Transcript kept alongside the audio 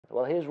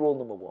Well, here's rule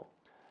number one.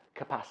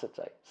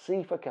 Capacity.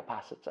 C for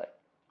capacity.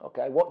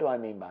 Okay, what do I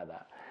mean by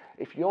that?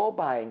 If you're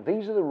buying,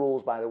 these are the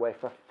rules, by the way,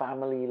 for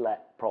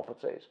family-let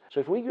properties. So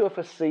if we go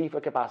for C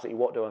for capacity,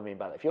 what do I mean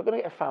by that? If you're going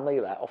to get a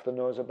family-let off the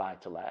nose of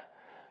buy-to-let,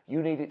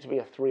 you need it to be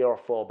a 3 or a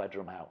 4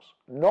 bedroom house.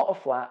 Not a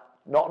flat,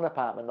 not an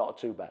apartment,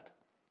 not a 2-bed.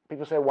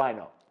 People say, why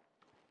not?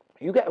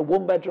 You get a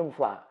 1-bedroom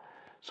flat,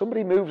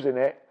 somebody moves in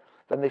it,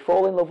 then they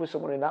fall in love with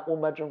someone in that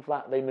 1-bedroom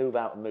flat, they move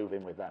out and move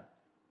in with them.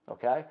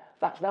 Okay?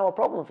 That's now a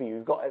problem for you.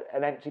 You've got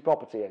an empty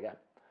property again.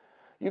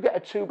 You get a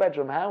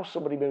 2-bedroom house,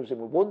 somebody moves in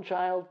with 1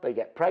 child, they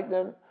get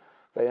pregnant,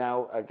 they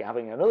now are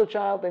having another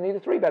child, they need a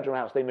 3-bedroom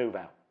house, they move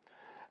out.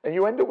 And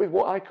you end up with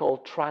what I call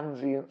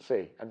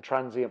transiency and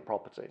transient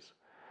properties.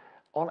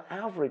 On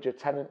average, a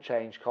tenant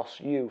change costs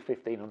you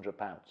 £1,500.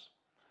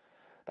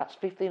 That's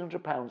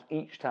 £1,500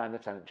 each time the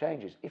tenant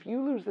changes. If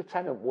you lose the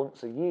tenant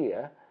once a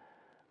year,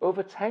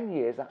 over 10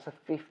 years, that's a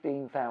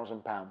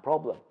 £15,000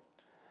 problem.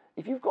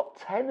 If you've got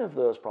 10 of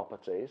those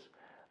properties,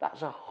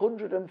 that's a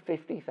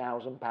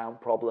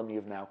 £150,000 problem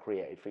you've now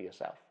created for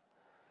yourself.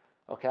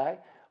 Okay?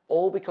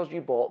 All because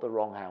you bought the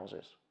wrong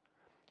houses.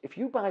 If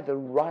you buy the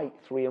right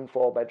 3 and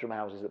 4 bedroom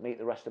houses that meet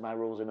the rest of my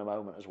rules in a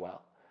moment as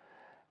well,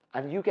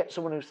 and you get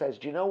someone who says,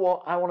 do you know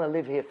what, I want to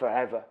live here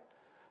forever.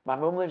 My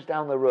mum lives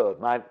down the road,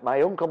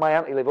 my uncle, my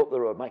auntie live up the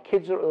road, my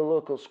kids are at the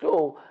local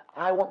school,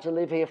 I want to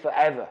live here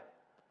forever.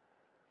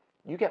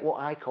 You get what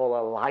I call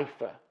a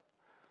lifer.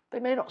 They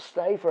may not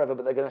stay forever,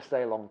 but they're going to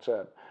stay long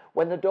term.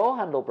 When the door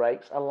handle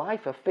breaks, a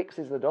lifer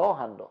fixes the door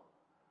handle.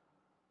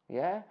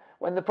 Yeah?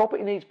 When the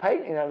property needs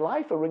painting, a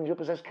lifer rings you up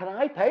and says, can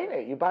I paint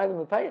it? You buy them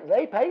the paint,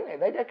 they paint it,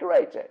 they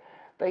decorate it.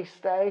 They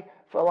stay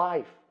for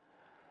life.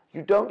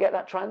 You don't get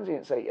that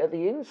transiency. At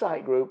the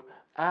Insight Group,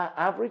 our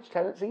average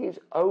tenancy is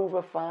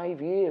over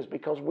 5 years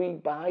because we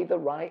buy the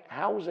right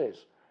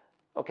houses.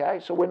 Okay?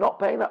 So we're not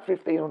paying that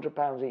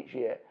 £1,500 each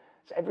year.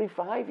 It's every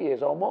 5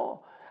 years or more.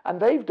 And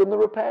they've done the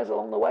repairs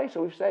along the way,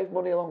 so we've saved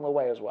money along the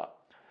way as well.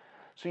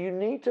 So you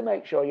need to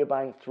make sure you're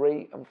buying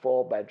 3 and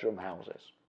 4 bedroom houses.